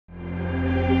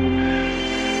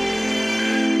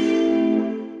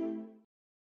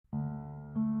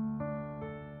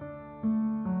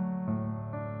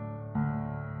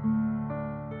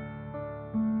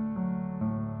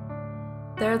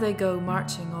There they go,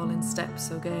 marching all in step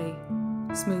so gay,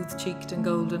 smooth-cheeked and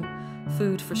golden,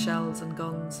 food for shells and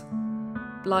guns.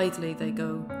 Blithely they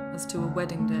go, as to a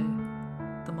wedding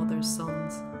day, the mother's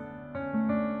sons.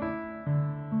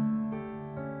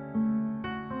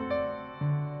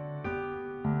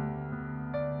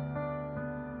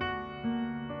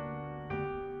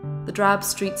 The drab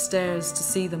street stairs to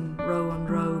see them, row on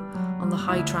row, on the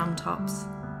high tram tops,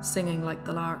 singing like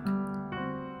the lark.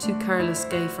 Too careless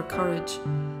gay for courage,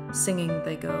 singing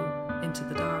they go into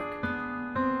the dark.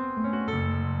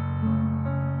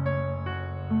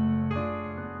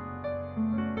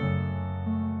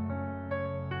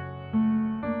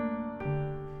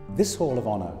 This Hall of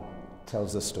Honour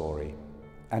tells a story,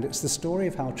 and it's the story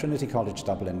of how Trinity College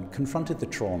Dublin confronted the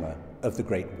trauma of the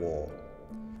Great War.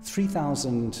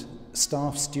 3,000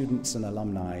 staff, students and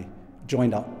alumni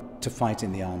joined up to fight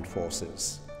in the armed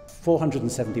forces.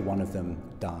 471 of them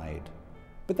died.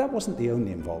 But that wasn't the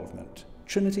only involvement.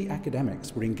 Trinity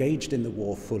academics were engaged in the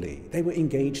war fully. They were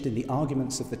engaged in the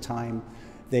arguments of the time.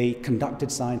 They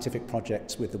conducted scientific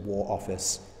projects with the War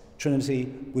Office.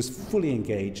 Trinity was fully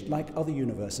engaged, like other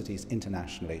universities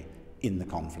internationally, in the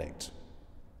conflict.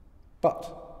 But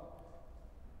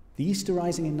the Easter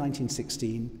Rising in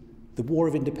 1916, the War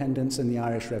of Independence and the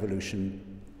Irish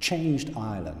Revolution changed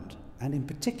Ireland, and in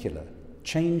particular,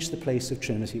 changed the place of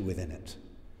Trinity within it.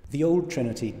 The old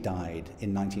Trinity died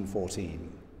in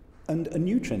 1914, and a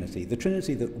new Trinity, the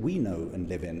Trinity that we know and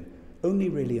live in, only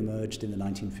really emerged in the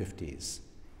 1950s.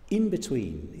 In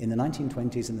between, in the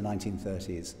 1920s and the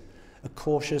 1930s, a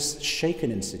cautious,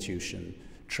 shaken institution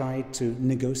tried to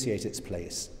negotiate its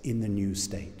place in the new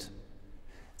state.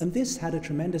 And this had a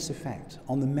tremendous effect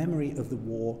on the memory of the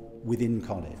war within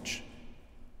college.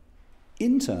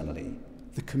 Internally,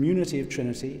 the community of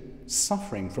Trinity,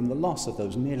 suffering from the loss of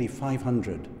those nearly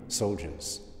 500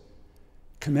 soldiers,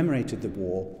 commemorated the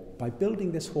war by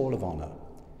building this Hall of Honour.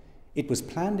 It was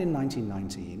planned in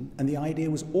 1919, and the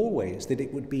idea was always that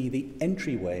it would be the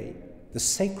entryway, the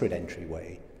sacred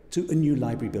entryway, to a new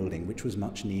library building, which was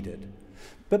much needed.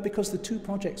 But because the two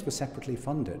projects were separately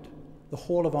funded, the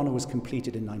Hall of Honour was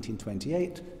completed in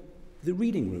 1928, the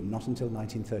reading room not until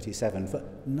 1937. For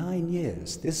 9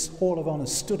 years, this Hall of Honour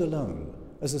stood alone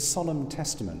as a solemn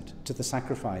testament to the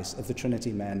sacrifice of the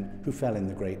Trinity men who fell in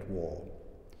the Great War.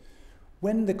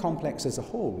 When the complex as a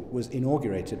whole was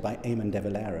inaugurated by Eamon de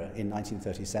Valera in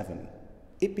 1937,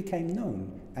 it became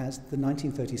known as the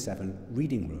 1937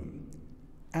 Reading Room.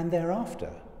 And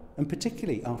thereafter, and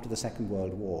particularly after the Second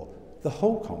World War, the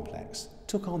whole complex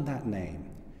took on that name.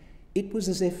 It was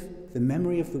as if the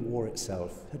memory of the war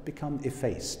itself had become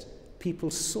effaced.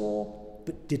 People saw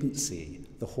but didn't see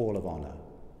the Hall of Honour.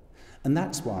 And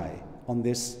that's why, on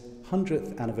this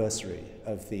 100th anniversary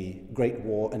of the Great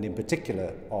War, and in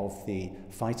particular of the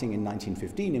fighting in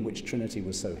 1915, in which Trinity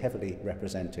was so heavily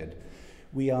represented,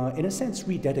 we are, in a sense,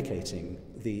 rededicating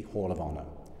the Hall of Honour.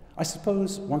 I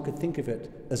suppose one could think of it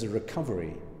as a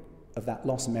recovery of that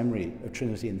lost memory of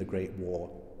Trinity in the Great War,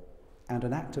 and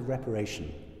an act of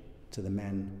reparation to the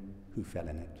men who fell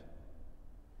in it.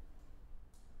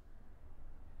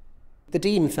 The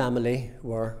Dean family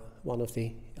were one of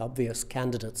the obvious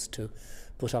candidates to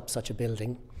put up such a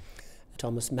building.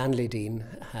 Thomas Manley Dean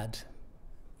had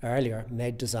earlier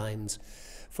made designs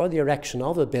for the erection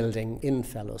of a building in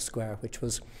Fellows Square, which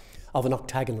was of an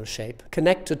octagonal shape,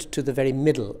 connected to the very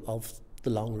middle of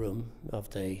the long room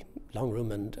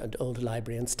and old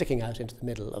library, and sticking out into the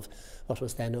middle of what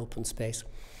was then open space.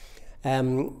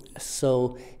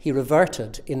 So he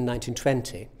reverted in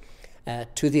 1920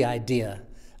 to the idea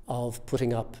of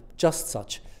putting up just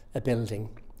such a building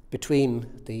between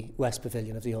the West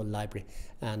Pavilion of the old library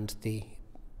and the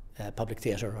public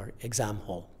theatre or exam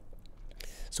hall.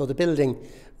 So the building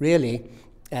really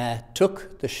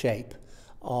took the shape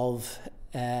of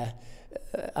a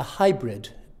hybrid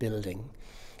building,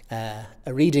 a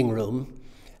reading room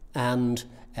and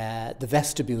the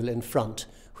vestibule in front,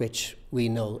 which we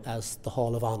know as the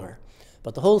Hall of Honour.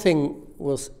 But the whole thing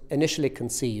was initially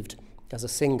conceived as a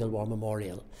single war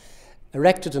memorial,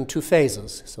 erected in 2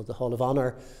 phases. So the Hall of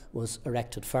Honour was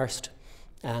erected first,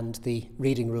 and the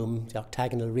reading room, the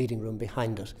octagonal reading room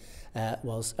behind it,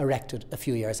 was erected a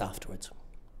few years afterwards.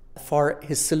 For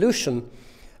his solution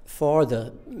for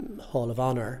the Hall of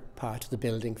Honour part of the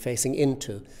building facing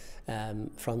into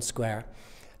Front Square,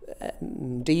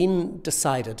 Dean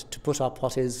decided to put up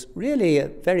what is really a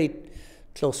very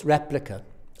close replica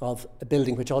of a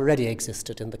building which already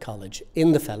existed in the college,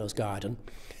 in the Fellows Garden,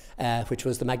 which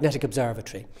was the Magnetic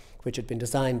Observatory, which had been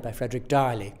designed by Frederick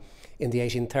Darley in the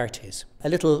 1830s. A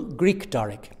little Greek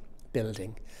Doric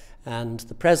building, And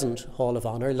the present Hall of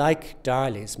Honour, like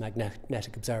Darley's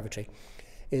Magnetic Observatory,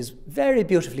 is very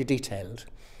beautifully detailed.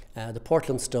 The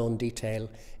Portland stone detail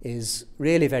is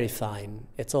really very fine.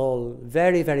 It's all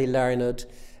very, very learned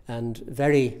and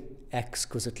very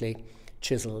exquisitely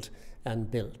chiselled and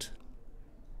built.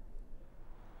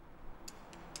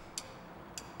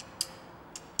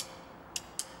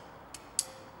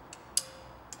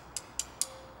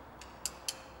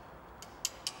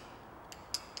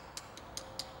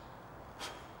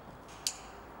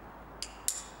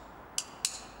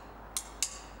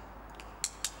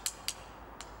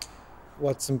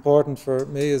 What's important for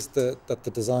me is that the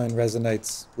design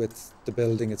resonates with the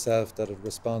building itself, that it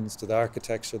responds to the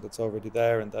architecture that's already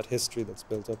there and that history that's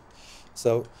built up.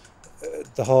 So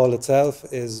the hall itself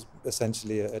is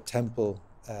essentially a temple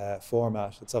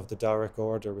format. It's of the Doric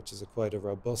order, which is quite a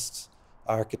robust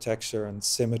architecture, and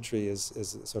symmetry is a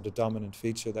sort of dominant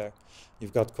feature there.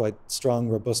 You've got quite strong,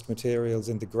 robust materials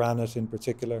in the granite in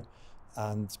particular,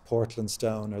 and Portland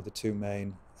stone are the two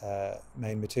main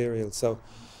materials. So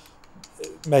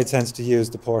it made sense to use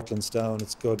the Portland stone.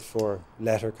 It's good for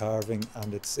letter carving,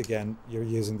 and it's, again, you're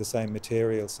using the same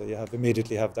material, so you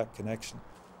immediately have that connection.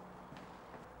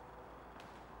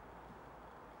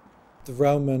 The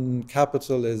Roman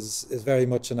capital is very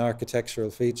much an architectural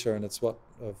feature, and it's what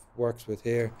I've worked with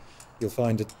here. You'll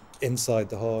find it inside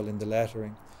the hall in the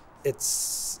lettering.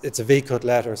 It's a V-cut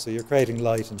letter, so you're creating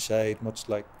light and shade, much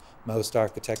like most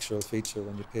architectural feature.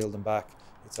 When you peel them back,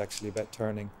 it's actually about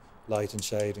turning light and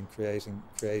shade and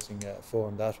creating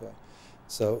form that way.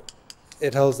 So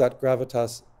it holds that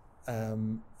gravitas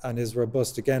and is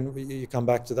robust. Again, you come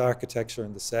back to the architecture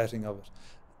and the setting of it,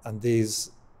 and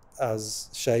these, as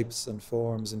shapes and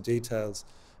forms and details,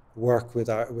 work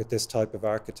with this type of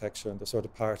architecture, and they're sort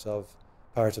of part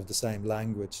of the same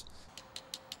language.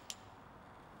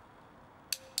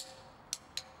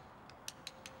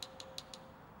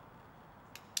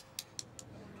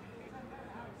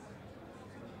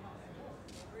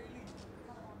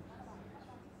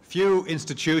 Few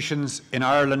institutions in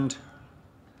Ireland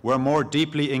were more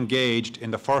deeply engaged in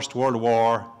the First World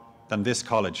War than this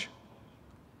college.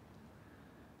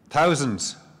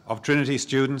 Thousands of Trinity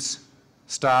students,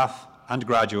 staff and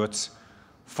graduates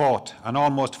fought, and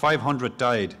almost 500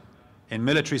 died in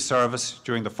military service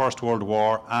during the First World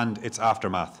War and its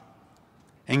aftermath.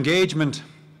 Engagement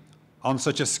on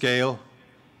such a scale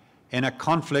in a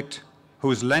conflict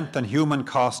whose length and human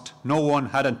cost no one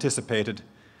had anticipated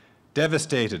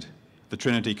devastated the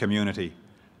Trinity community,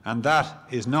 and that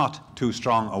is not too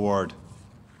strong a word.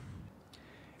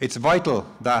 It's vital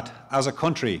that, as a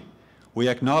country, we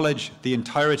acknowledge the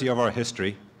entirety of our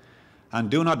history and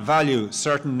do not value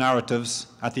certain narratives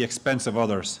at the expense of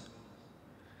others.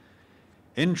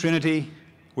 In Trinity,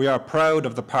 we are proud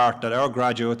of the part that our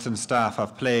graduates and staff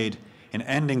have played in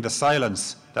ending the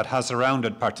silence that has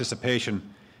surrounded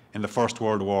participation in the First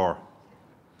World War.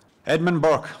 Edmund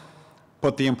Burke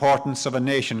put the importance of a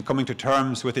nation coming to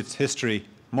terms with its history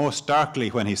most starkly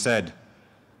when he said,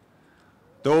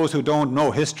 "Those who don't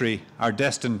know history are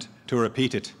destined to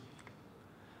repeat it."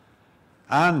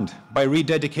 And by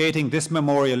rededicating this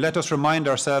memorial, let us remind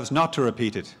ourselves not to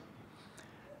repeat it,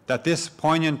 that this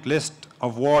poignant list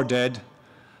of war dead,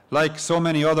 like so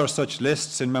many other such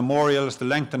lists in memorials the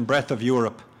length and breadth of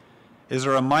Europe, is a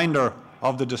reminder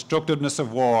of the destructiveness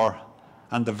of war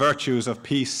and the virtues of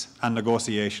peace and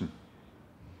negotiation.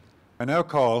 I now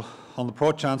call on the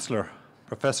Pro-Chancellor,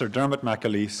 Professor Dermot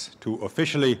McAleese, to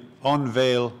officially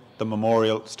unveil the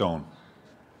memorial stone.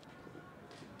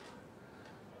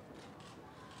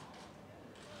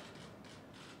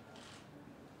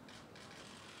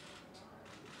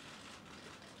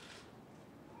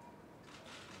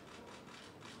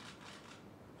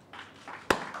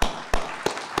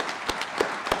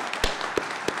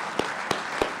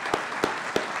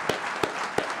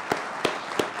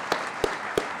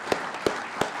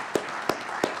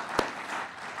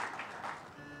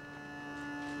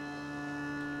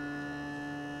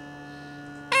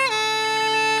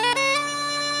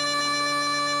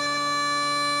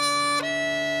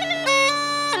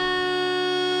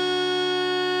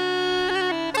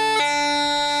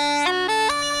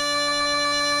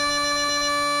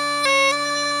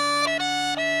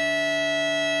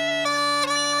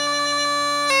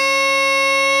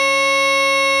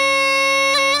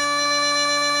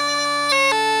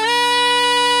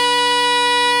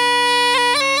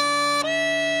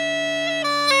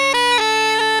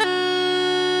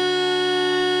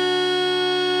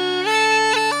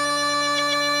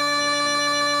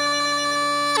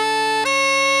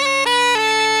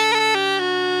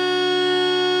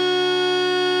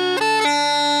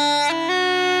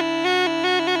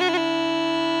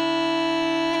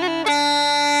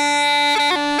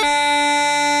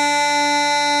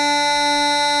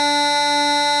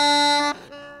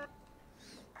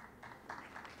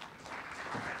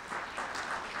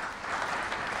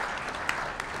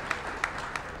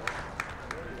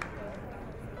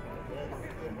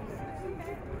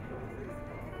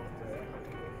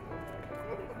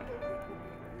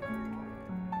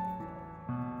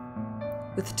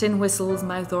 With tin whistles,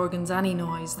 mouth organs, any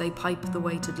noise, they pipe the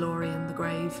weighted glory in the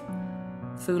grave.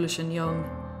 Foolish and young,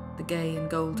 the gay and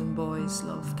golden boys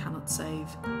love cannot save.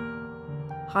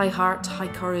 High heart, high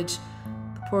courage,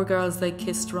 the poor girls they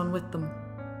kissed run with them.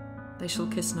 They shall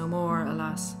kiss no more,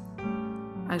 alas.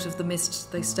 Out of the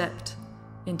mist they stepped,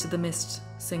 into the mist,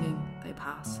 singing they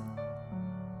pass.